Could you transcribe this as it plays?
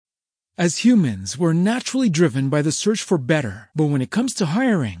As humans, we're naturally driven by the search for better. But when it comes to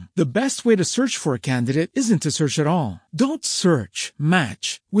hiring, the best way to search for a candidate isn't to search at all. Don't search,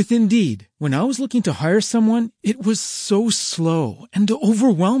 match with Indeed. When I was looking to hire someone, it was so slow and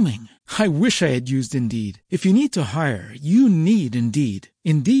overwhelming. I wish I had used Indeed. If you need to hire, you need Indeed.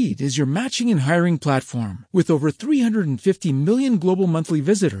 Indeed is your matching and hiring platform with over 350 million global monthly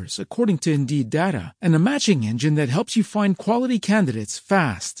visitors, according to Indeed data, and a matching engine that helps you find quality candidates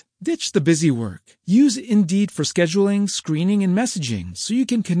fast. Ditch the busy work. Use Indeed for scheduling, screening, and messaging so you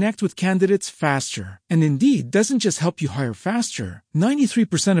can connect with candidates faster. And Indeed doesn't just help you hire faster.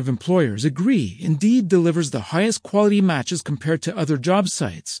 93% of employers agree Indeed delivers the highest quality matches compared to other job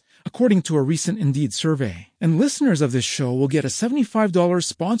sites, according to a recent Indeed survey. And listeners of this show will get a $75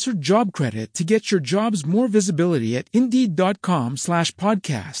 sponsored job credit to get your jobs more visibility at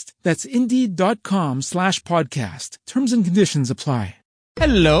Indeed.com/podcast. That's Indeed.com/podcast. Terms and conditions apply.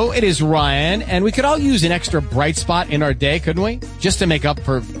 Hello, it is Ryan, and we could all use an extra bright spot in our day, couldn't we? Just to make up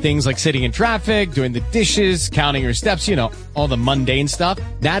for things like sitting in traffic, doing the dishes, counting your steps, you know, all the mundane stuff.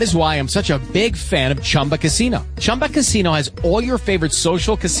 That is why I'm such a big fan of Chumba Casino. Chumba Casino has all your favorite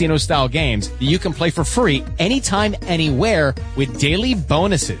social casino-style games that you can play for free anytime, anywhere with daily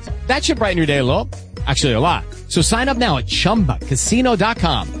bonuses. That should brighten your day a little. Actually, a lot. So sign up now at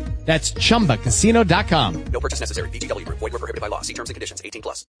ChumbaCasino.com. That's ChumbaCasino.com. No purchase necessary. VGW Group. Void where prohibited by law. See terms and conditions.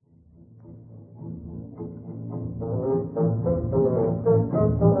 18+.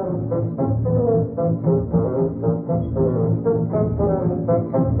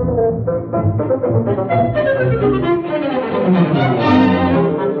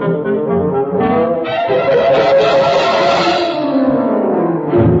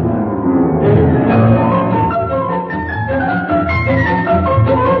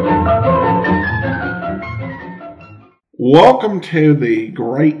 Welcome to the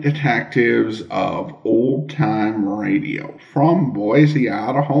Great Detectives of Old Time Radio. From Boise,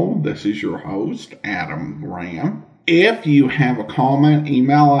 Idaho, this is your host, Adam Graham. If you have a comment,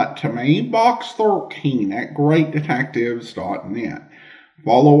 email it to me, box13@greatdetectives.net.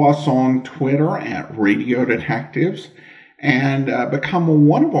 Follow us on Twitter at Radio Detectives, and become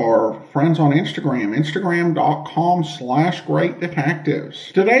one of our friends on Instagram,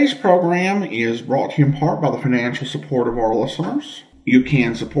 instagram.com/greatdetectives. Today's program is brought to you in part by the financial support of our listeners. You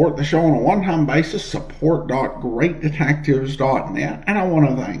can support the show on a one-time basis, support.greatdetectives.net. And I want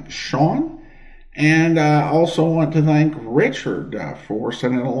to thank Sean, and I also want to thank Richard for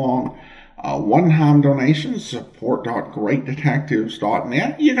sending along one-time donations,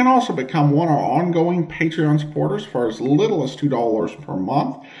 support.greatdetectives.net. You can also become one of our ongoing Patreon supporters for as little as $2 per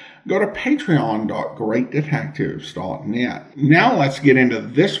month. Go to patreon.greatdetectives.net. Now let's get into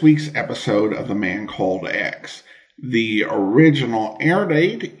this week's episode of The Man Called X. The original air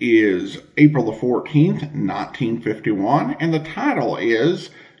date is April the 14th, 1951, and the title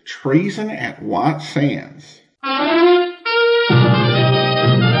is Treason at White Sands.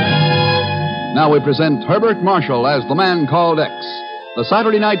 Now we present Herbert Marshall as The Man Called X, the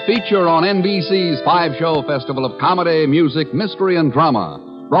Saturday night feature on NBC's five-show festival of comedy, music, mystery, and drama.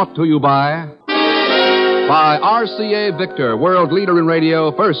 Brought to you by RCA Victor, world leader in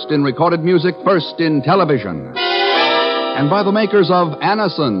radio, first in recorded music, first in television. And by the makers of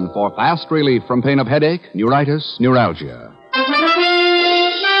Anacin for fast relief from pain of headache, neuritis, neuralgia.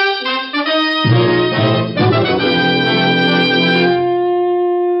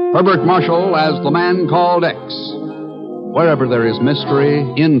 Herbert Marshall as The Man Called X. Wherever there is mystery,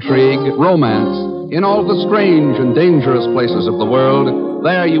 intrigue, romance, in all the strange and dangerous places of the world,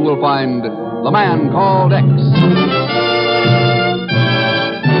 there you will find The Man Called X.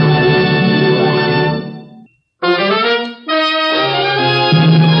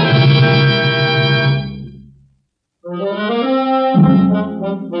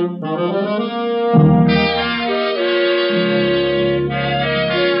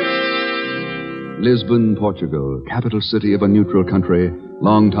 Lisbon, Portugal, capital city of a neutral country,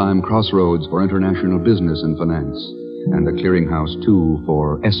 long-time crossroads for international business and finance, and a clearinghouse, too,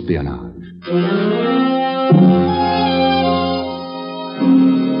 for espionage.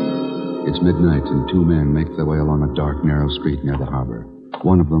 It's midnight, and two men make their way along a dark, narrow street near the harbor.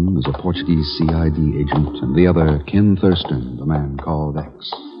 One of them is a Portuguese CID agent, and the other, Ken Thurston, the Man Called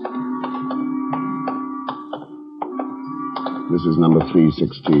X. This is number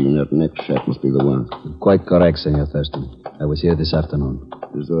 316. That next shack must be the one. Quite correct, Senor Thurston. I was here this afternoon.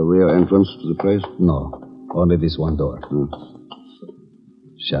 Is there a rear entrance to the place? No. Only this one door.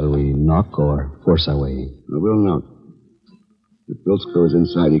 Shall we knock or force our way? We'll knock. If Bilsko is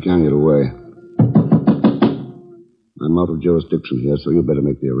inside, he can't get away. I'm out of jurisdiction here, so you better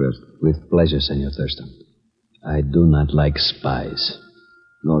make the arrest. With pleasure, Senor Thurston. I do not like spies.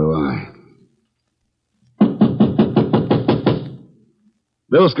 Nor do I.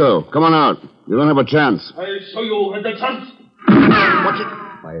 Bilsko, come on out. You don't have a chance. I show you the chance. Watch it.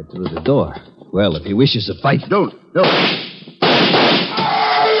 Fired through the door. Well, if he wishes to fight... Don't.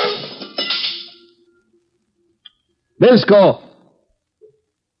 Bilsko!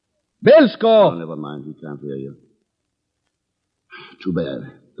 Oh, never mind. He can't hear you. Too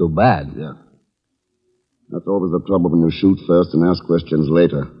bad. Too bad? Yeah. That's always the trouble when you shoot first and ask questions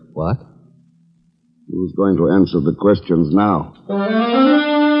later. What? Who's going to answer the questions now?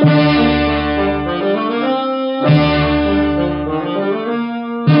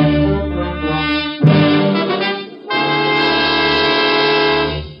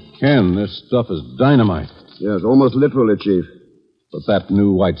 Ken, this stuff is dynamite. Yes, almost literally, Chief. But that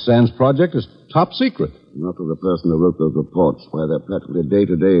new White Sands project is top secret. Not to the person who wrote those reports. Why, they're practically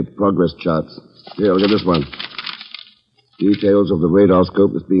day-to-day progress charts. Here, look at this one. Details of the radar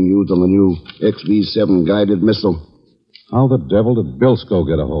scope that's being used on the new XV-7 guided missile. How the devil did Bilsko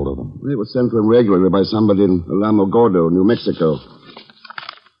get a hold of them? They were sent to him regularly by somebody in Alamo Gordo, New Mexico.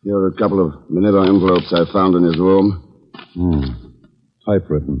 Here are a couple of Manila envelopes I found in his room.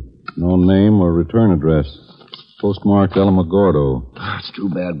 Typewritten. No name or return address. Postmarked Alamogordo. It's too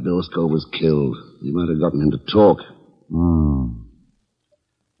bad Bilsko was killed. He might have gotten him to talk.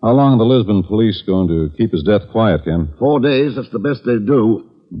 How long are the Lisbon police going to keep his death quiet, Ken? 4 days. That's the best they do.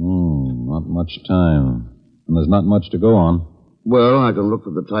 Not much time. And there's not much to go on. Well, I can look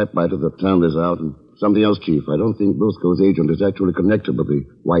for the typewriter that found this out. And something else, Chief. I don't think Bilsko's agent is actually connected with the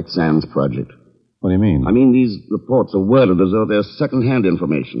White Sands project. What do you mean? I mean, these reports are worded as though they're second-hand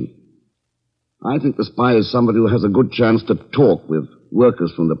information. I think the spy is somebody who has a good chance to talk with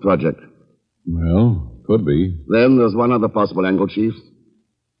workers from the project. Well, could be. Then there's one other possible angle, Chief.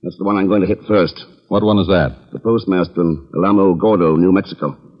 That's the one I'm going to hit first. What one is that? The postmaster in Alamo Gordo, New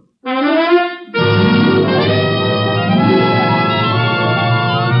Mexico.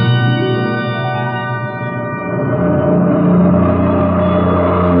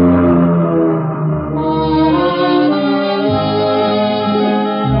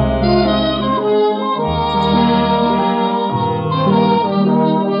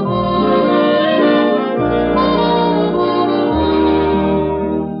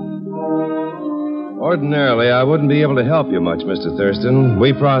 Ordinarily, I wouldn't be able to help you much, Mr. Thurston.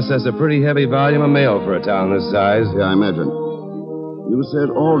 We process a pretty heavy volume of mail for a town this size. Yeah, I imagine. You said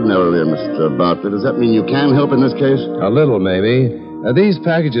ordinarily, Mr. Bartlett. Does that mean you can help in this case? A little, maybe. These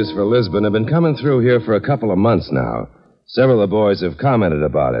packages for Lisbon have been coming through here for a couple of months now. Several of the boys have commented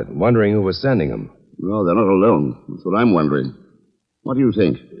about it, wondering who was sending them. Well, they're not alone. That's what I'm wondering. What do you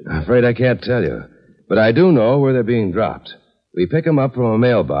think? I'm afraid I can't tell you. But I do know where they're being dropped. We pick them up from a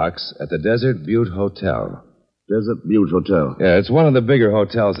mailbox at the Desert Butte Hotel. Desert Butte Hotel? Yeah, it's one of the bigger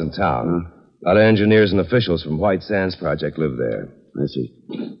hotels in town. A lot of engineers and officials from White Sands Project live there. I see.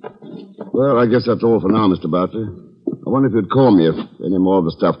 Well, I guess that's all for now, Mr. Bartlett. I wonder if you'd call me if any more of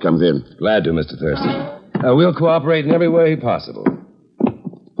the stuff comes in. Glad to, Mr. Thurston. We'll cooperate in every way possible.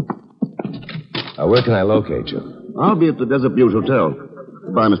 Where can I locate you? I'll be at the Desert Butte Hotel.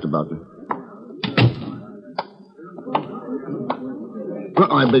 Goodbye, Mr. Bartlett.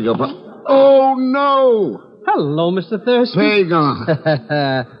 I beg your pardon. Oh, no! Hello, Mr. Thurston. Pagan.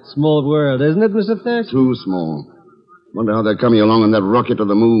 Small world, isn't it, Mr. Thurston? Too small. Wonder how they're coming along on that rocket to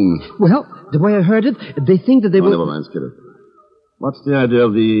the moon. Well, the way I heard it, they think that they will... Never mind, Skipper. What's the idea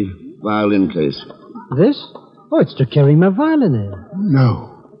of the violin case? This? Oh, it's to carry my violin in. No.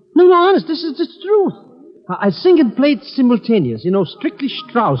 No, honest, this is the truth. I sing and play it simultaneous. You know, strictly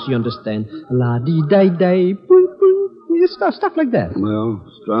Strauss, you understand. La-dee-day-day, stuff like that. Well,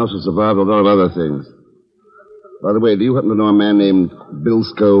 Strauss has survived a lot of other things. By the way, do you happen to know a man named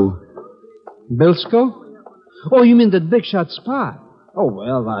Bilsko? Bilsko? Oh, you mean that big shot spy? Oh,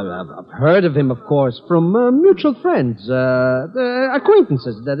 well, I've heard of him, of course, from mutual friends,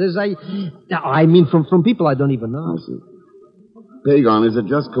 acquaintances, that is. I mean from people I don't even know. I see. Pagan, is it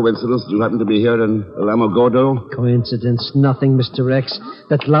just coincidence that you happen to be here in Alamo Gordo? Coincidence? Nothing, Mr. X.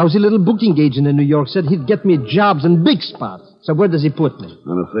 That lousy little booking agent in New York said he'd get me jobs in big spots. So where does he put me?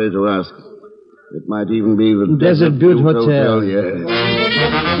 I'm afraid to ask. It might even be the Desert Butte Hotel. Yes.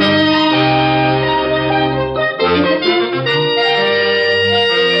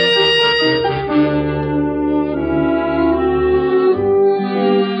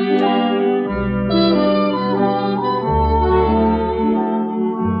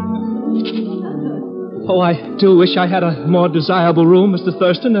 Oh, I do wish I had a more desirable room, Mr.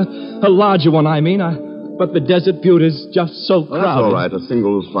 Thurston. A larger one, I mean. but the Desert Butte is just so crowded. That's all right. A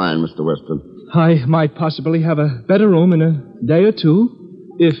single is fine, Mr. Weston. I might possibly have a better room in a day or two.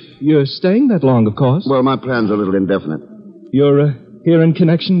 If you're staying that long, of course. Well, my plan's a little indefinite. You're here in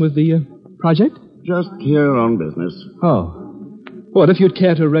connection with the project? Just here on business. Oh. Well, if you'd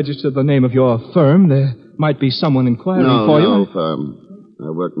care to register the name of your firm, there might be someone inquiring for you. No, firm.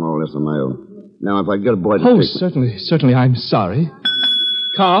 I work more or less on my own. Now, if I get a boy to take... certainly, I'm sorry.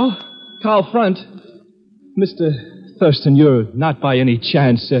 Carl Front. Mr. Thurston, you're not by any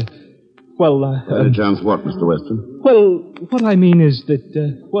chance, Any chance what, Mr. Weston? Well, what I mean is that,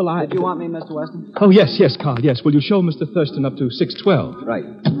 I... Did you want me, Mr. Weston? Oh, yes, Carl, yes. Will you show Mr. Thurston up to 612? Right.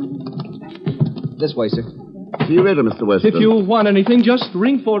 This way, sir. See you later, Mr. Weston. If you want anything, just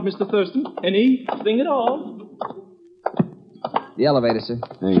ring for it, Mr. Thurston. Anything at all. The elevator, sir.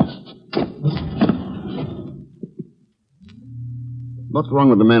 Thanks. What's wrong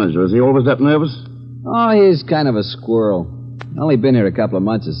with the manager? Is he always that nervous? Oh, he's kind of a squirrel. Only been here a couple of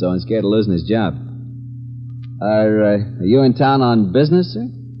months or so and scared of losing his job. Are you in town on business, sir?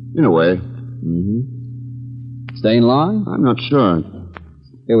 In a way. Mm-hmm. Staying long? I'm not sure.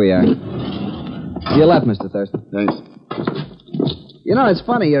 Here we are. To your left, Mr. Thurston. Thanks. You know, it's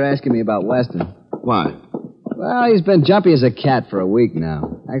funny you're asking me about Weston. Why? Well, he's been jumpy as a cat for a week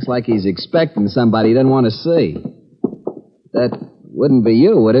now. Acts like he's expecting somebody he doesn't want to see. That wouldn't be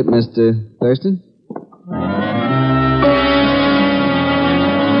you, would it, Mr. Thurston?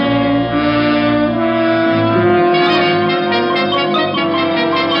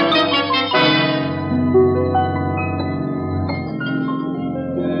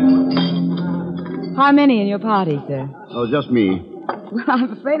 How many in your party, sir? Oh, just me. Well,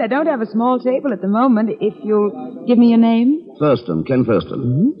 I'm afraid I don't have a small table at the moment. If you'll give me your name. Thurston, Ken Thurston.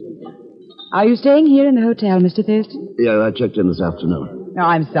 Mm-hmm. Are you staying here in the hotel, Mr. Thurston? Yeah, I checked in this afternoon. No,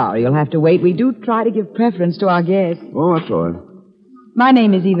 I'm sorry. You'll have to wait. We do try to give preference to our guests. Oh, that's all right. My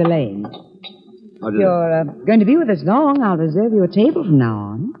name is Eva Lane. If you're going to be with us long, I'll reserve you a table from now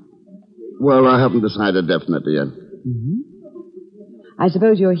on. Well, I haven't decided definitely yet. Mm-hmm. I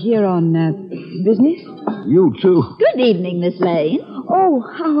suppose you're here on business? You, too. Good evening, Miss Lane. Oh,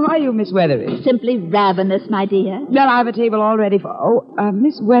 how are you, Miss Weatheridge? Simply ravenous, my dear. Well, I have a table all ready for...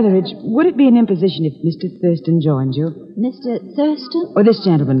 Miss Weatheridge, would it be an imposition if Mr. Thurston joined you? Mr. Thurston? Oh, this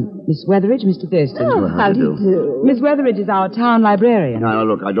gentleman. Miss Weatheridge, Mr. Thurston. Oh, how do you do? Miss Weatheridge is our town librarian. Now,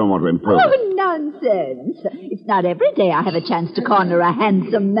 look, I don't want to impose. Oh, nonsense. It's not every day I have a chance to corner a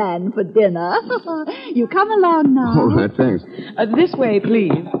handsome man for dinner. You come along now. All right, thanks. This way,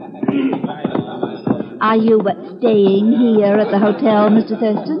 please. Are you staying here at the hotel, Mr.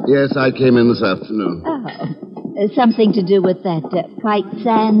 Thurston? Yes, I came in this afternoon. Oh. Something to do with that White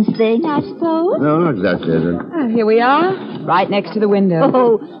Sands thing, I suppose? No, not exactly. Here we are, right next to the window.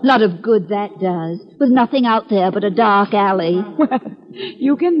 Oh, lot of good that does. With nothing out there but a dark alley. Well,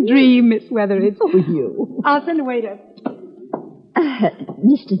 you can dream, Miss Weatheridge. Oh, you. I'll send a waiter.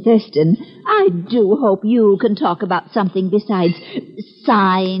 Mr. Thurston, I do hope you can talk about something besides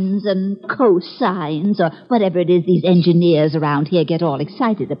sines and cosines or whatever it is these engineers around here get all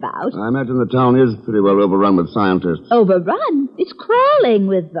excited about. I imagine the town is pretty well overrun with scientists. Overrun? It's crawling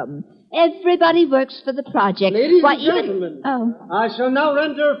with them. Everybody works for the project. Ladies and gentlemen, Oh. I shall now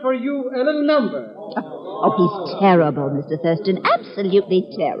render for you a little number. Oh, he's terrible, Mr. Thurston. Absolutely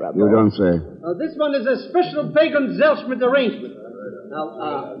terrible. You don't say. This one is a special Bacon Zelschmidt arrangement.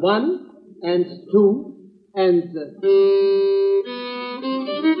 Now, 1 and 2 and...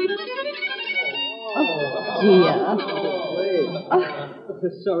 Oh, dear.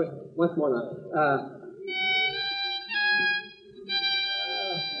 Sorry, once more now.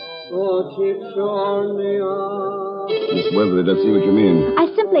 Miss Weatheridge, I see what you mean. I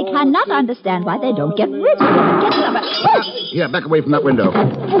simply cannot understand why they don't get rid of him and get another... Oh! Here, back away from that window.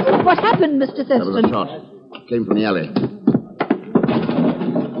 What happened, Mr. Thurston? That was a shot. Came from the alley.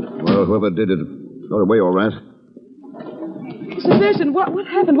 Well, whoever did it got away all right. Mr. Thurston, what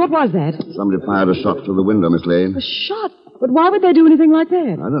happened? What was that? Somebody fired a shot through the window, Miss Lane. A shot? But why would they do anything like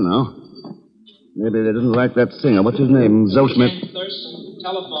that? I don't know. Maybe they didn't like that singer. What's his name? Zelschmidt.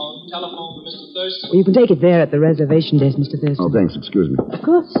 Telephone for Mr. Thurston. Well, you can take it there at the reservation desk, Mr. Thurston. Oh, thanks. Excuse me. Of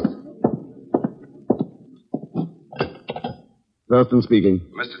course. Thurston speaking.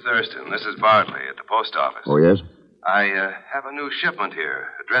 Mr. Thurston, this is Bartley at the post office. Oh, yes? I have a new shipment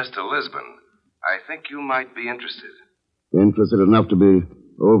here, addressed to Lisbon. I think you might be interested. Interested enough to be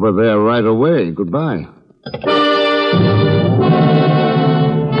over there right away. Goodbye.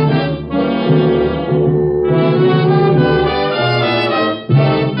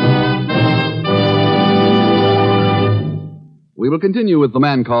 We will continue with The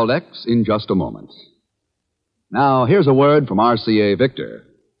Man Called X in just a moment. Now, here's a word from RCA Victor.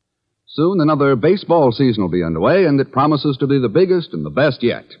 Soon another baseball season will be underway, and it promises to be the biggest and the best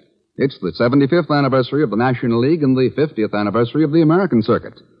yet. It's the 75th anniversary of the National League and the 50th anniversary of the American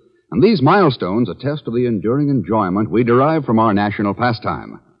circuit. And these milestones attest to the enduring enjoyment we derive from our national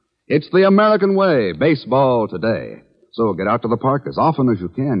pastime. It's the American way, baseball today. So get out to the park as often as you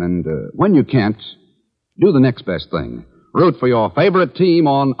can, and when you can't, do the next best thing. Root for your favorite team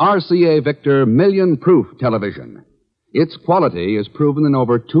on RCA Victor Million Proof television. Its quality is proven in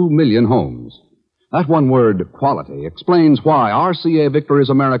over 2 million homes. That one word, quality, explains why RCA Victor is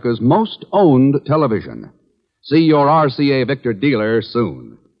America's most owned television. See your RCA Victor dealer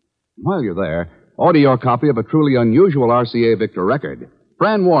soon. While you're there, order your copy of a truly unusual RCA Victor record,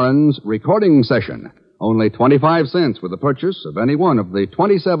 Fran Warren's Recording Session. Only 25 cents with the purchase of any one of the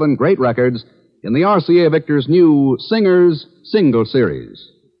 27 great records in the RCA Victor's new Singers Single Series.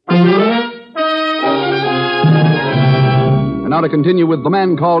 And now to continue with The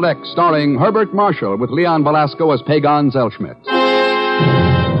Man Called X, starring Herbert Marshall with Leon Velasco as Pagon Zellschmidt.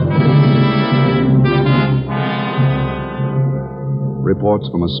 Reports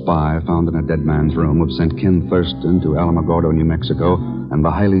from a spy found in a dead man's room have sent Ken Thurston to Alamogordo, New Mexico, and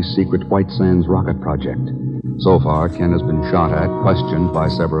the highly secret White Sands rocket project. So far, Ken has been shot at, questioned by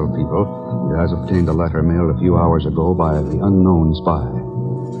several people, and has obtained a letter mailed a few hours ago by the unknown spy.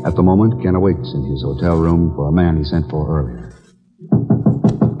 At the moment, Ken awaits in his hotel room for a man he sent for earlier.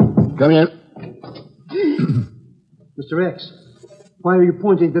 Come in. Mr. X, why are you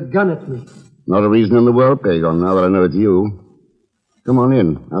pointing that gun at me? Not a reason in the world, Pagon, now that I know it's you. Come on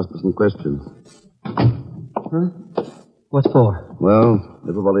in. Ask me some questions. Huh? What for? Well,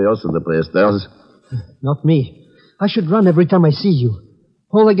 everybody else in the place does. Not me. I should run every time I see you.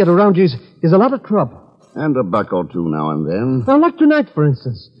 All I get around you is a lot of trouble. And a buck or two now and then. Now, like tonight, for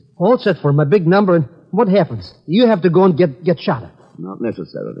instance. All set for my big number, and what happens? You have to go and get shot at. Not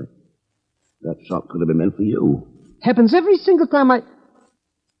necessarily. That shot could have been meant for you. Happens every single time I...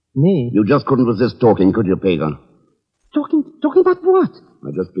 Me? You just couldn't resist talking, could you, Pagon? Talking about what?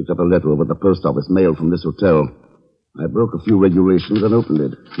 I just picked up a letter over at the post office, mailed from this hotel. I broke a few regulations and opened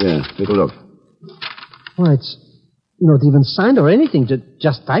it. Here, take a look. Why, it's not even signed or anything,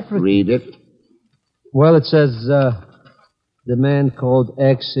 just typewritten. Read it. Well, it says, the man called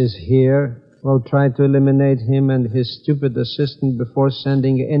X is here. We'll try to eliminate him and his stupid assistant before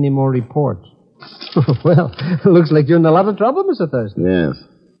sending any more reports. Well, looks like you're in a lot of trouble, Mr. Thurston. Yes.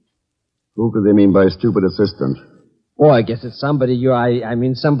 Who could they mean by stupid assistant? Oh, I guess it's somebody I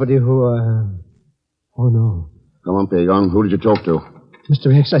mean somebody who, Oh, no. Come on, Pagon. Who did you talk to?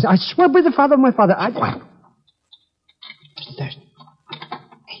 Mr. X, I swear by the father of my father, Mr. Thurston.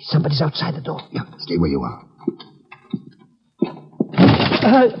 Hey, somebody's outside the door. Yeah, stay where you are.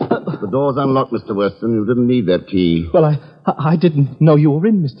 The door's unlocked, Mr. Weston. You didn't need that key. Well, I didn't know you were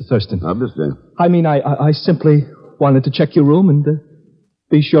in, Mr. Thurston. Obviously. I mean, I simply wanted to check your room and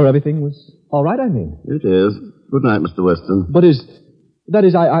be sure everything was all right, I mean. It is. Good night, Mr. Weston. But that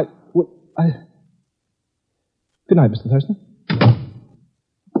is, Good night, Mr. Thurston.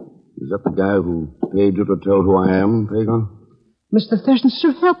 Is that the guy who paid you to tell who I am, Pagon? Mr. Thurston,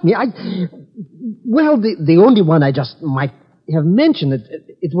 sir, help me. Well, the only one I just might have mentioned,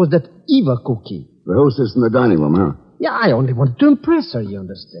 it was that Eva cookie. The hostess in the dining room, huh? Yeah, I only wanted to impress her, you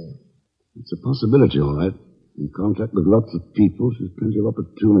understand. It's a possibility, all right. In contact with lots of people, she's plenty of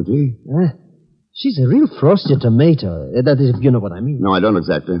opportunity. She's a real frosty tomato. That is, if you know what I mean. No, I don't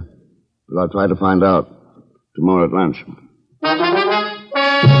exactly. But I'll try to find out tomorrow at lunch.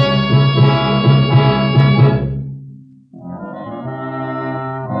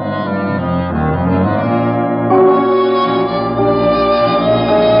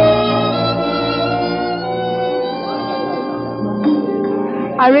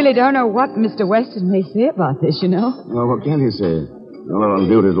 I really don't know what Mr. Weston may say about this, you know. Well, what can he say? You're not on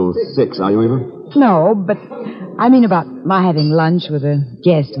duty till 6, are you, Eva? No, but I mean about my having lunch with a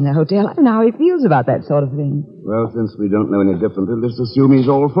guest in the hotel. I don't know how he feels about that sort of thing. Well, since we don't know any differently, let's assume he's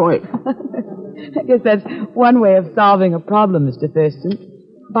all for it. I guess that's one way of solving a problem, Mr. Thurston,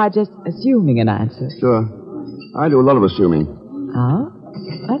 by just assuming an answer. Sure. I do a lot of assuming. Oh?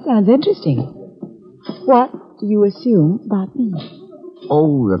 That sounds interesting. What do you assume about me?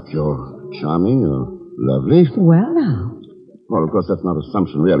 Oh, that you're charming or lovely. Well, now. Well, of course, that's not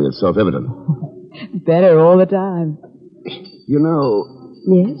assumption, really. It's self-evident. Better all the time. You know...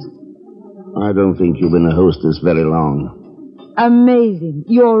 Yes? I don't think you've been a hostess very long. Amazing.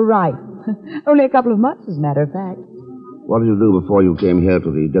 You're right. Only a couple of months, as a matter of fact. What did you do before you came here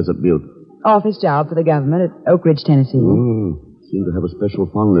to the Desert Butte? Office job for the government at Oak Ridge, Tennessee. seem to have a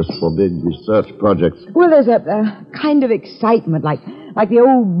special fondness for big research projects. Well, there's a kind of excitement, like the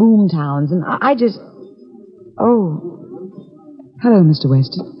old boom towns, and I just... Oh. Hello, Mr.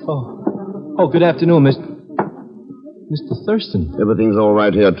 Weston. Oh, good afternoon, Mr. Thurston. Everything's all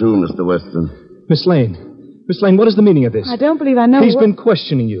right here, too, Mr. Weston. Miss Lane. Miss Lane, what is the meaning of this? I don't believe I know. He's been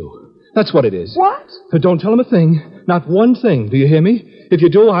questioning you. That's what it is. What? Don't tell him a thing. Not one thing. Do you hear me? If you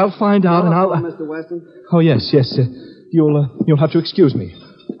do, I'll find out and I'll... Mr. Weston? Oh, yes. You'll have to excuse me.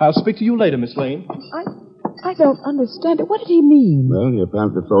 I'll speak to you later, Miss Lane. I don't understand it. What did he mean? Well, he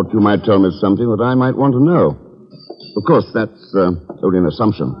apparently thought you might tell me something that I might want to know. Of course, that's only an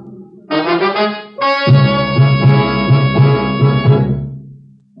assumption.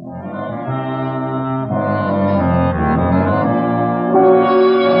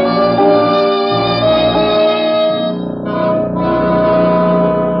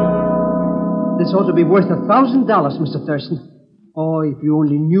 This ought to be worth $1,000, Mr. Thurston. Oh, if you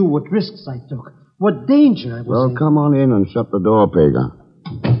only knew what risks I took, what danger I was in. Well, come on in and shut the door, Pager.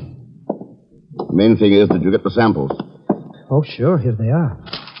 The main thing is, did you get the samples? Oh, sure, here they are.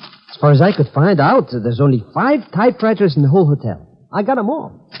 As far as I could find out, there's only 5 typewriters in the whole hotel. I got them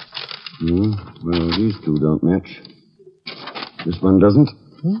all. Well, these two don't match. This one doesn't.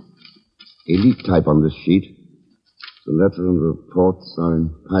 Elite type on this sheet. The letter and reports are in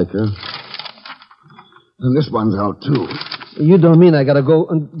pica. And this one's out, too. You don't mean I gotta go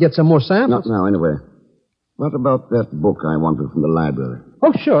and get some more samples? Not now, anyway. What about that book I wanted from the library?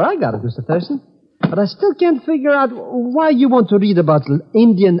 Oh, sure, I got it, Mr. Thurston. But I still can't figure out why you want to read about the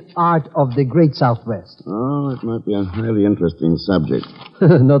Indian art of the Great Southwest. Oh, it might be a highly interesting subject.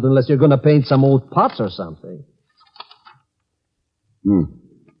 Not unless you're going to paint some old pots or something.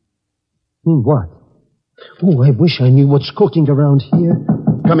 What? Oh, I wish I knew what's cooking around here.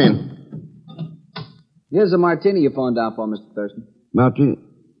 Come in. Here's a martini you phoned down for, Mr. Thurston. Martini?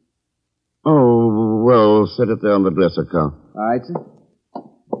 Oh, well, set it there on the dresser, Carl. All right, sir.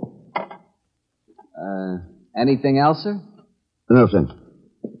 Anything else, sir? No, thanks.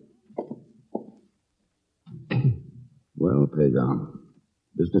 Well, Pagan,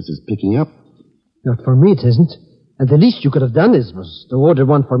 business is picking up. Not for me, it isn't. And the least you could have done was to order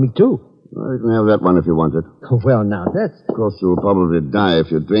one for me, too. Well, you can have that one if you want it. Oh, well, now, that's... Of course, you'll probably die if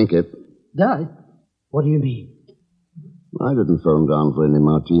you drink it. Die? What do you mean? I didn't phone down for any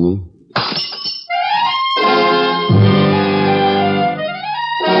martini.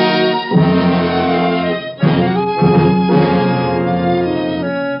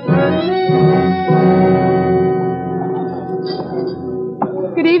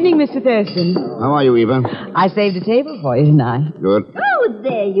 Good evening, Mr. Thurston. How are you, Eva? I saved a table for you, didn't I? Good. Oh,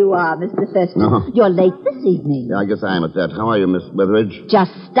 there you are, Mr. Thurston. No. You're late this evening. Yeah, I guess I am at that. How are you, Miss Weatheridge?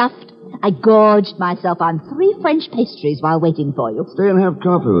 Just stuffed. I gorged myself on 3 French pastries while waiting for you. Stay and have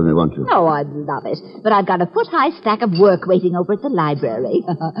coffee with me, won't you? Oh, I'd love it. But I've got a foot-high stack of work waiting over at the library.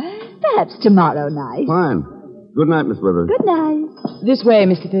 Perhaps tomorrow night. Fine. Good night, Miss Weatheridge. Good night. This way,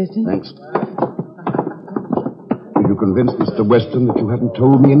 Mr. Thurston. Thanks. Did you convince Mr. Weston that you hadn't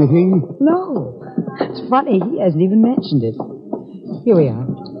told me anything? No. It's funny, he hasn't even mentioned it. Here we are.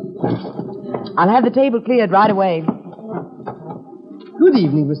 I'll have the table cleared right away. Good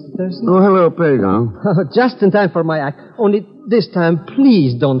evening, Mr. Thurston. Oh, hello, Pagan. Just in time for my act. Only this time,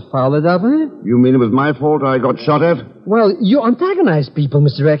 please don't foul it up, eh? You mean it was my fault I got shot at? Well, you antagonize people,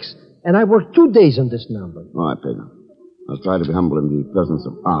 Mr. X, and I worked 2 days on this number. All right, Pagan. I'll try to be humble in the presence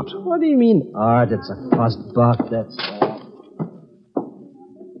of art. What do you mean, art? It's a fussbuck, that's all.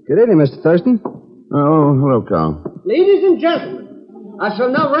 Good evening, Mr. Thurston. Oh, hello, Carl. Ladies and gentlemen, I shall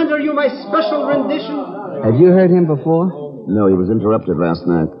now render you my special rendition. Have you heard him before? No, he was interrupted last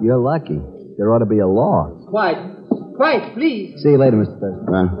night. You're lucky. There ought to be a law. Quiet. Quiet, please. See you later, Mr. Thurston.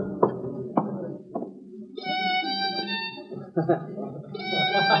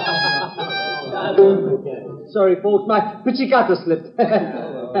 Sorry, folks, my pizzicata slipped.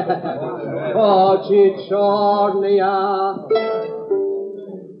 Oh, Cicciornia.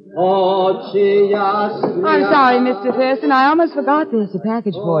 Oh, Ciasnia. I'm sorry, Mr. Thurston. I almost forgot there's a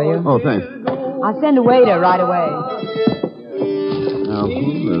package for you. Oh, thanks. I'll send a waiter right away. Now, who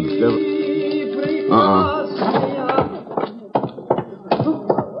the devil...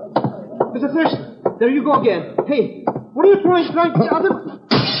 Mr. Thurston, there you go again. Hey, what are you trying the other...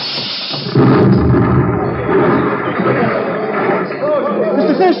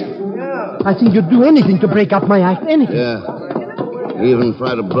 Mr. Thurston, I think you'd do anything to break up my act, anything. Yeah. Even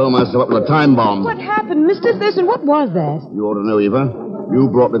try to blow myself up with a time bomb. What happened, Mr. Thurston? What was that? You ought to know, Eva. You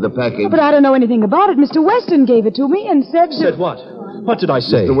brought me the package. But I don't know anything about it. Mr. Weston gave it to me and said... Said what? What did I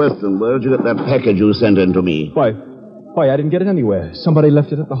say? Mr. Weston, where did you get that package you sent in to me? Why, Why, I didn't get it anywhere. Somebody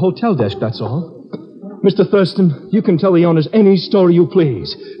left it at the hotel desk, that's all. Mr. Thurston, you can tell the owners any story you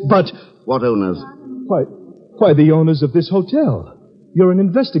please, but... What owners? Why, the owners of this hotel. You're an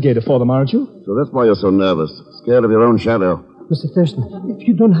investigator for them, aren't you? So that's why you're so nervous. Scared of your own shadow. Mr. Thurston, if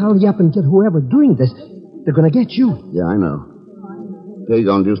you don't hurry up and get whoever doing this, they're going to get you. Yeah, I know.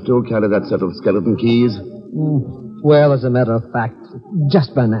 Pagon, do you still carry that set of skeleton keys? Well, as a matter of fact,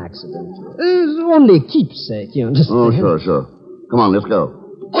 just by an accident. It's only a keepsake, you understand? Oh, sure. Come on, let's go.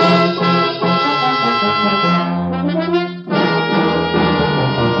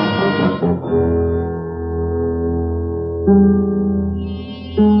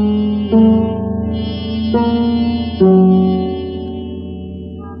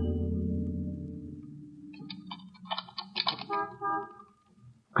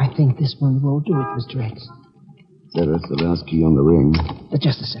 I think this one will do it, Mr. X. That's the last key on the ring.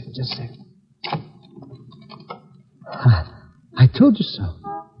 Just a second. I told you so.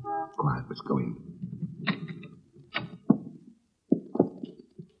 Quiet, let's go in.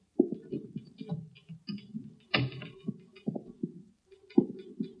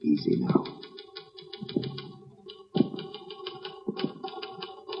 Easy now.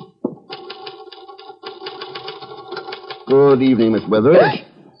 Good evening, Miss Weatheridge.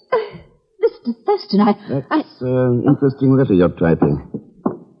 Mr. Thurston, That's an interesting letter you're typing.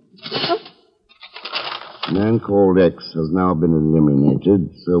 Man called X has now been eliminated,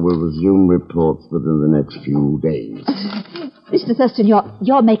 so we'll resume reports within the next few days. Mr. Thurston,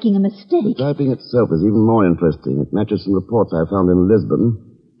 you're making a mistake. The typing itself is even more interesting. It matches some reports I found in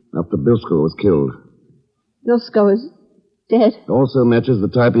Lisbon after Bilsko was killed. Bilsko is dead. It also matches the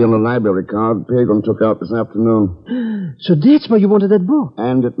typing on the library card Pagan took out this afternoon. So that's why you wanted that book?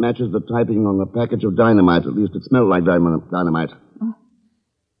 And it matches the typing on the package of dynamite. At least it smelled like dynamite.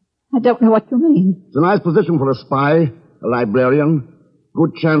 I don't know what you mean. It's a nice position for a spy, a librarian.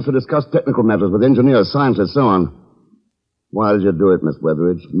 Good chance to discuss technical matters with engineers, scientists, so on. Why did you do it, Miss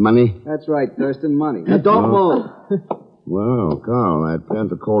Weatheridge? Money? That's right, Thurston, money. Don't move. Well, Carl, I plan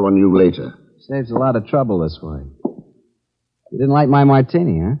to call on you later. Saves a lot of trouble this way. You didn't like my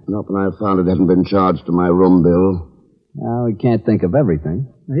martini, huh? Not when I found it hadn't been charged to my room bill. Well, we can't think of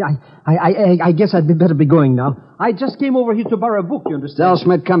everything. I guess I'd better be going now. I just came over here to borrow a book, you understand?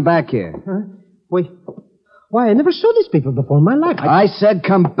 Zellschmidt, come back here. Huh? Wait. Why, I never saw these people before in my life. I said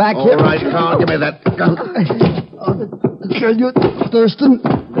come back here. All right, Carl, give me that gun. Can you, Thurston?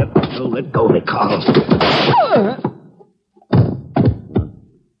 Let go of it, Carl.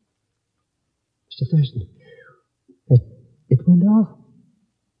 Mr. Thurston, it went off.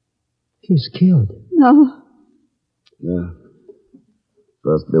 He's killed. No. Yeah.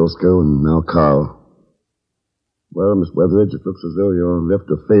 First Bilsko and now Carl. Well, Miss Weatheridge, it looks as though you're left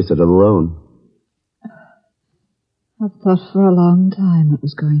to face it alone. I've thought for a long time it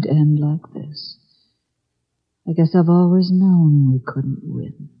was going to end like this. I guess I've always known we couldn't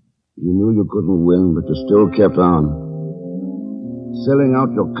win. You knew you couldn't win, but you still kept on. Selling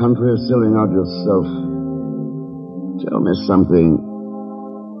out your country, selling out yourself. Tell me something.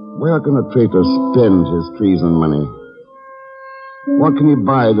 Where can a traitor spend his treason money? What can he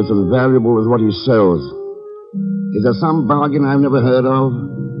buy that's as valuable as what he sells? Is there some bargain I've never heard of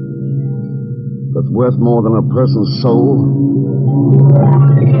that's worth more than a person's soul?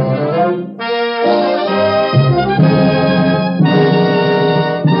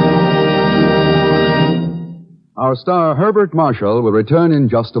 Our star, Herbert Marshall, will return in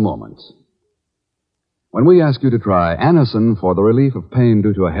just a moment. When we ask you to try Anacin for the relief of pain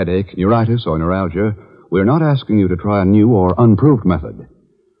due to a headache, neuritis, or neuralgia, we're not asking you to try a new or unproved method.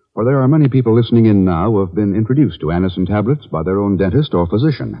 For there are many people listening in now who have been introduced to Anacin tablets by their own dentist or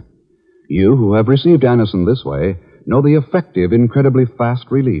physician. You who have received Anacin this way know the effective, incredibly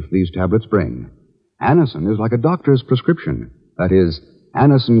fast relief these tablets bring. Anacin is like a doctor's prescription. That is,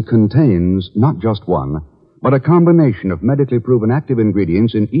 Anacin contains not just one, but a combination of medically proven active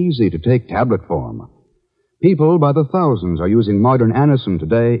ingredients in easy-to-take tablet form. People by the thousands are using modern Anacin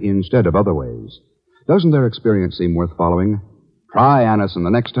today instead of other ways. Doesn't their experience seem worth following? Try Anacin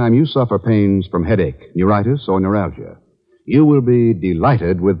the next time you suffer pains from headache, neuritis, or neuralgia. You will be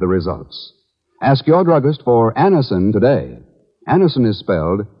delighted with the results. Ask your druggist for Anacin today. Anacin is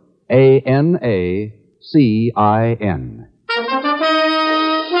spelled A-N-A-C-I-N.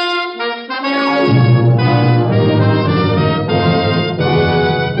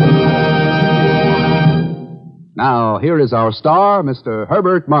 Now, here is our star, Mr.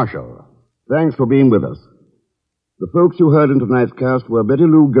 Herbert Marshall. Thanks for being with us. The folks you heard in tonight's cast were Betty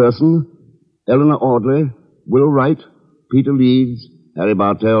Lou Gerson, Eleanor Audley, Will Wright, Peter Leeds, Harry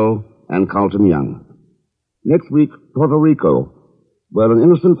Bartell, and Carlton Young. Next week, Puerto Rico, where an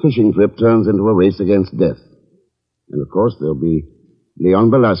innocent fishing trip turns into a race against death. And, of course, there'll be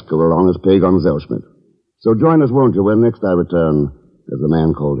Leon Belasco along as P. Gonzalschmidt. So join us, won't you, when next I return as the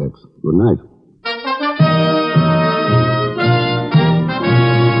Man Called X. Good night.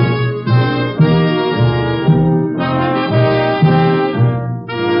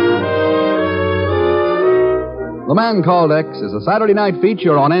 The Man Called X is a Saturday night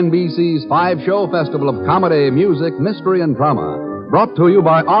feature on NBC's 5-show festival of comedy, music, mystery, and drama. Brought to you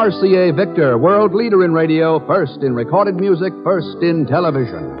by RCA Victor, world leader in radio, first in recorded music, first in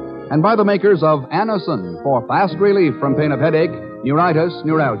television. And by the makers of Anacin for fast relief from pain of headache, neuritis,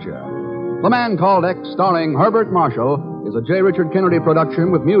 neuralgia. The Man Called X, starring Herbert Marshall, is a J. Richard Kennedy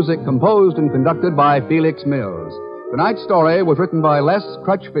production with music composed and conducted by Felix Mills. Tonight's story was written by Les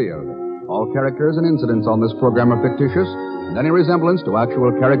Crutchfield. All characters and incidents on this program are fictitious, and any resemblance to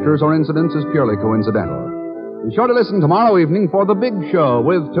actual characters or incidents is purely coincidental. Be sure to listen tomorrow evening for The Big Show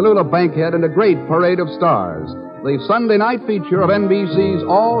with Tallulah Bankhead and a great parade of stars, the Sunday night feature of NBC's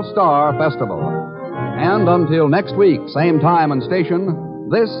All-Star Festival. And until next week, same time and station,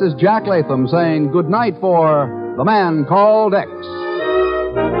 this is Jack Latham saying good night for The Man Called X.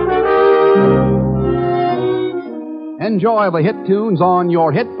 Enjoy the hit tunes on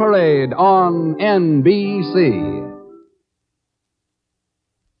your hit parade on NBC.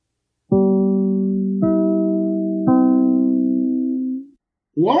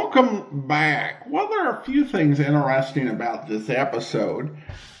 Welcome back. Well, there are a few things interesting about this episode.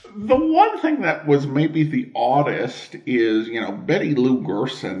 The one thing that was maybe the oddest is, Betty Lou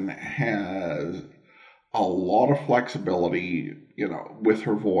Gerson has a lot of flexibility, with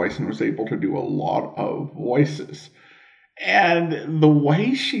her voice and was able to do a lot of voices. And the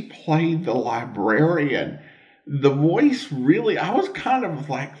way she played the librarian, the voice really, I was kind of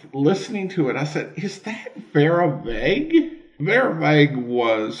like listening to it. I said, is that Vera Vague? Vera Vague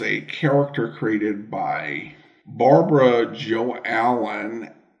was a character created by Barbara Jo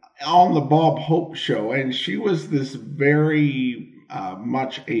Allen on the Bob Hope Show. And she was this very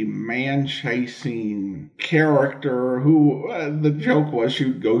much a man-chasing character who, the joke was she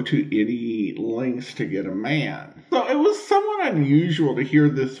would go to any lengths to get a man. So it was somewhat unusual to hear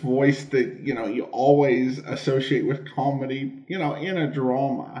this voice that, you always associate with comedy, in a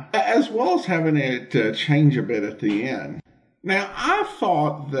drama, as well as having it change a bit at the end. Now, I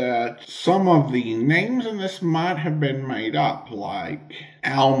thought that some of the names in this might have been made up, like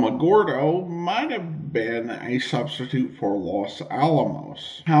Alamogordo might have been a substitute for Los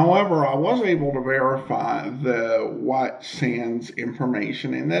Alamos. However, I was able to verify the White Sands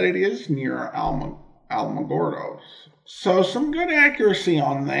information and that it is near Alamogordos. So some good accuracy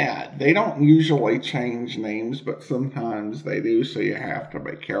on that. They don't usually change names, but sometimes they do, so you have to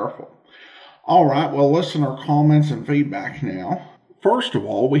be careful. All right, well, listener comments and feedback now. First of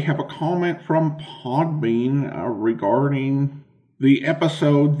all, we have a comment from Podbean regarding the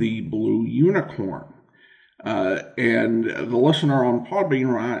episode The Blue Unicorn. And the listener on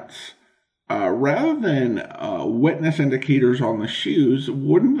Podbean writes, rather than witness indicators on the shoes,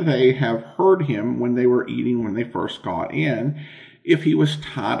 wouldn't they have heard him when they were eating when they first got in if he was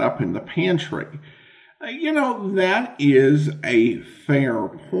tied up in the pantry? That is a fair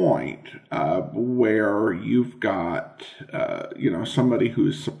point, where you've got, somebody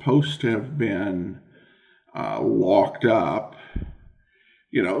who's supposed to have been locked up.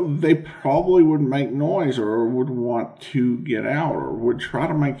 They probably would make noise or would want to get out or would try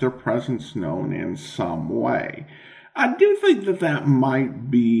to make their presence known in some way. I do think that might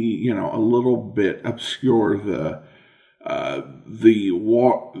be, a little bit obscure. The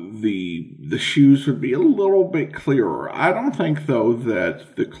shoes would be a little bit clearer. I don't think, though,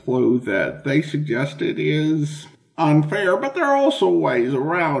 that the clue that they suggested is unfair, but there are also ways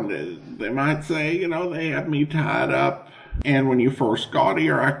around it. They might say, they had me tied up, and when you first got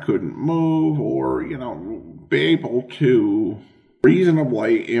here, I couldn't move, or, be able to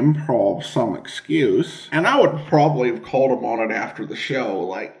reasonably improv some excuse. And I would probably have called them on it after the show,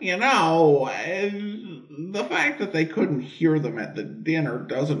 like, the fact that they couldn't hear them at the dinner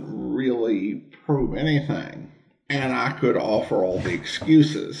doesn't really prove anything. And I could offer all the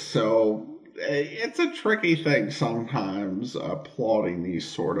excuses. So it's a tricky thing sometimes, plotting these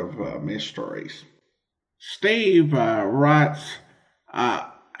sort of mysteries. Steve writes, am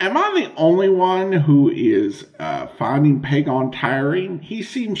I the only one who is finding Pagon tiring? He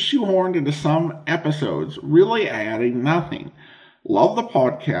seems shoehorned into some episodes, really adding nothing. Love the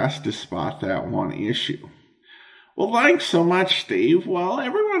podcast despite that one issue. Well, thanks so much, Steve. Well,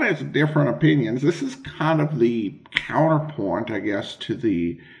 everyone has different opinions. This is kind of the counterpoint, I guess, to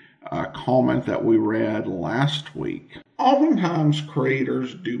the comment that we read last week. Oftentimes,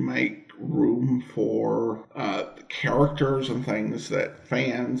 creators do make room for characters and things that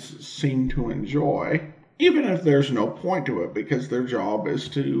fans seem to enjoy, even if there's no point to it, because their job is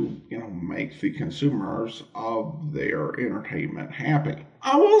to, make the consumers of their entertainment happy.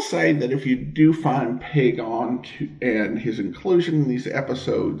 I will say that if you do find Pagon and his inclusion in these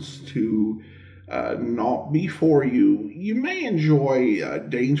episodes to not be for you, you may enjoy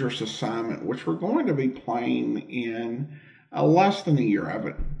Dangerous Assignment, which we're going to be playing in less than a year. I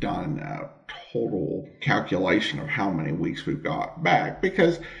haven't done a total calculation of how many weeks we've got back,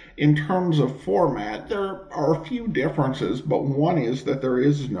 because in terms of format, there are a few differences, but one is that there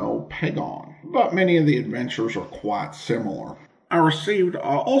is no Pagon. But many of the adventures are quite similar. I received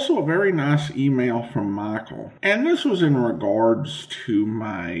also a very nice email from Michael, and this was in regards to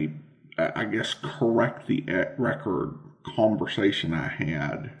my, correct the record conversation I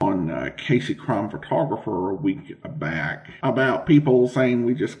had on Casey Crime Photographer a week back about people saying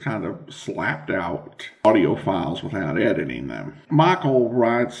we just kind of slapped out audio files without editing them. Michael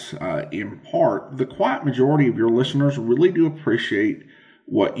writes, in part, the quiet majority of your listeners really do appreciate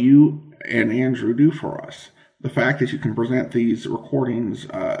what you and Andrew do for us. The fact that you can present these recordings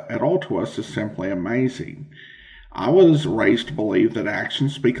at all to us is simply amazing. I was raised to believe that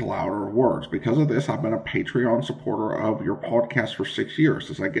actions speak louder than words. Because of this, I've been a Patreon supporter of your podcast for 6 years.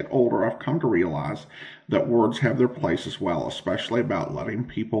 As I get older, I've come to realize that words have their place as well, especially about letting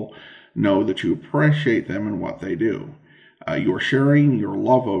people know that you appreciate them and what they do. You are sharing your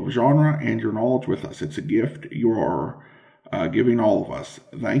love of genre and your knowledge with us. It's a gift you are giving all of us.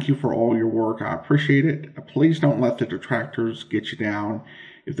 Thank you for all your work. I appreciate it. Please don't let the detractors get you down.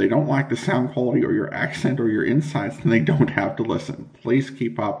 If they don't like the sound quality or your accent or your insights, then they don't have to listen. Please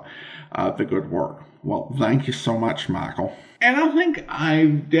keep up the good work. Well, thank you so much, Michael. And I think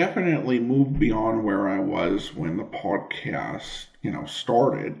I've definitely moved beyond where I was when the podcast,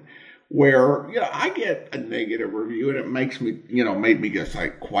 started, where, I get a negative review and it makes me, made me just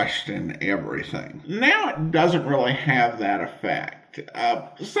question everything. Now it doesn't really have that effect.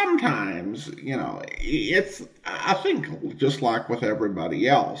 Sometimes, it's, I think, just like with everybody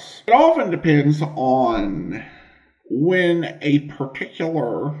else, it often depends on when a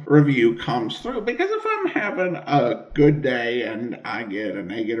particular review comes through. Because if I'm having a good day and I get a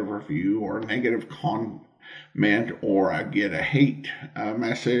negative review or a negative comment or I get a hate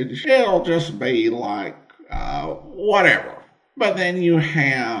message, it'll just be like, whatever. But then you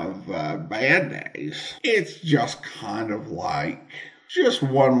have bad days. It's just kind of like just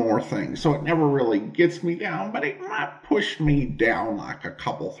one more thing. So it never really gets me down, but it might push me down like a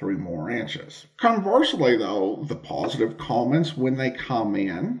couple, 3 more inches. Conversely, though, the positive comments when they come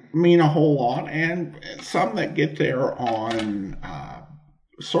in mean a whole lot, and some that get there on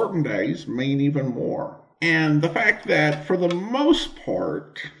certain days mean even more. And the fact that, for the most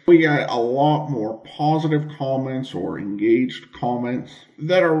part, we got a lot more positive comments or engaged comments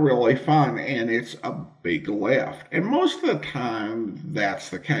that are really fun, and it's a big lift. And most of the time, that's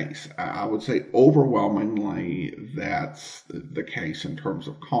the case. I would say overwhelmingly that's the case in terms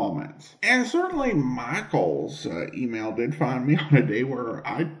of comments. And certainly Michael's email did find me on a day where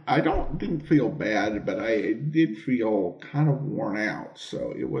I didn't feel bad, but I did feel kind of worn out.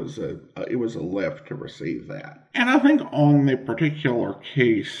 So it was a lift to receive that. And I think on the particular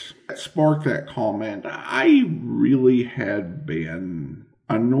case that sparked that comment, I really had been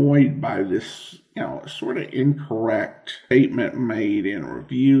annoyed by this, sort of incorrect statement made in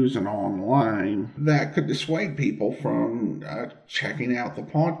reviews and online that could dissuade people from checking out the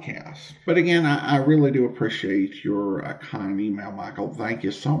podcast. But again, I really do appreciate your kind email, Michael. Thank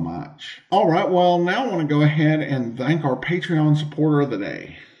you so much. All right, well, now I want to go ahead and thank our Patreon supporter of the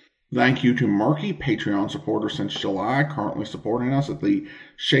day. Thank you to Murky, Patreon supporter since July, currently supporting us at the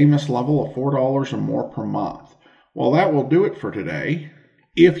Seamus level of $4 or more per month. Well, that will do it for today.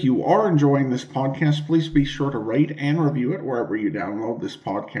 If you are enjoying this podcast, please be sure to rate and review it wherever you download this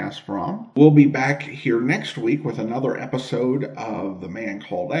podcast from. We'll be back here next week with another episode of The Man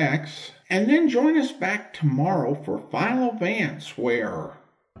Called X. And then join us back tomorrow for Final Advance, where...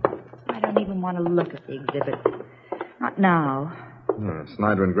 I don't even want to look at the exhibit. Not now.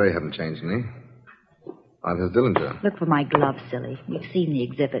 Snyder and Gray haven't changed any. Neither has Dillinger. Look for my glove, silly. You've seen the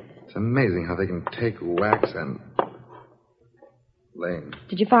exhibit. It's amazing how they can take wax and... Lane.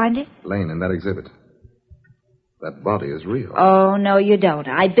 Did you find it? Lane in that exhibit. That body is real. Oh, no, you don't.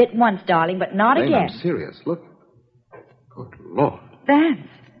 I bit once, darling, but not Lane, again. I'm serious. Look. Good Lord. Vance.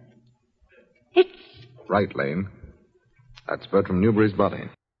 It's... Right, Lane. That's Bertram Newbury's body.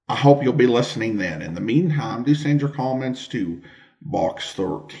 I hope you'll be listening then. In the meantime, do send your comments to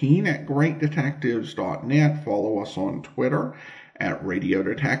Box13 at greatdetectives.net. Follow us on Twitter at Radio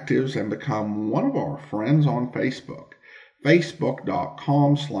Detectives and become one of our friends on Facebook.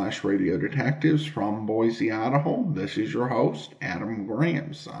 Facebook.com/Radio Detectives. From Boise, Idaho, this is your host, Adam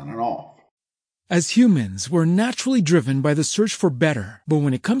Graham, signing off. As humans, we're naturally driven by the search for better. But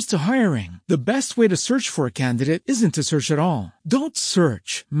when it comes to hiring, the best way to search for a candidate isn't to search at all. Don't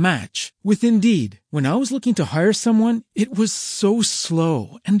search, match with Indeed. When I was looking to hire someone, it was so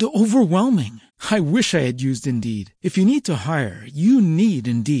slow and overwhelming. I wish I had used Indeed. If you need to hire, you need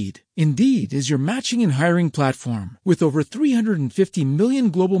Indeed. Indeed is your matching and hiring platform with over 350 million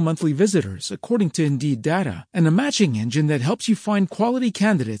global monthly visitors, according to Indeed data, and a matching engine that helps you find quality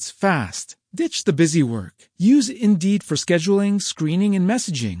candidates fast. Ditch the busy work. Use Indeed for scheduling, screening, and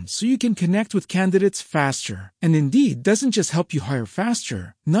messaging so you can connect with candidates faster. And Indeed doesn't just help you hire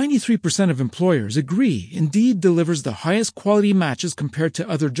faster. 93% of employers agree Indeed delivers the highest quality matches compared to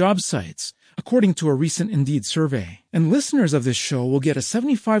other job sites, according to a recent Indeed survey. And listeners of this show will get a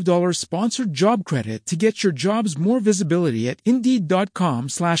 $75 sponsored job credit to get your jobs more visibility at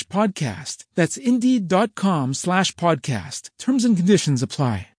Indeed.com/podcast. That's Indeed.com/podcast. Terms and conditions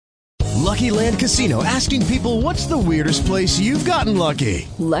apply. Lucky Land Casino, asking people, what's the weirdest place you've gotten lucky?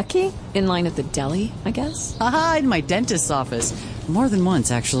 Lucky? In line at the deli, I guess? Aha, in my dentist's office. More than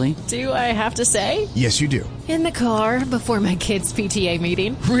once, actually. Do I have to say? Yes, you do. In the car before my kids' PTA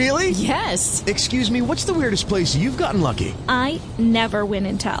meeting. Really? Yes. Excuse me, what's the weirdest place you've gotten lucky? I never win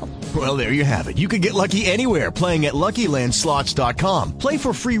and tell. Well, there you have it. You can get lucky anywhere, playing at LuckyLandSlots.com. Play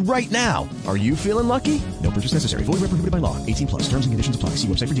for free right now. Are you feeling lucky? No purchase necessary. Void where prohibited by law. 18+. Terms and conditions apply. See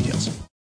website for details.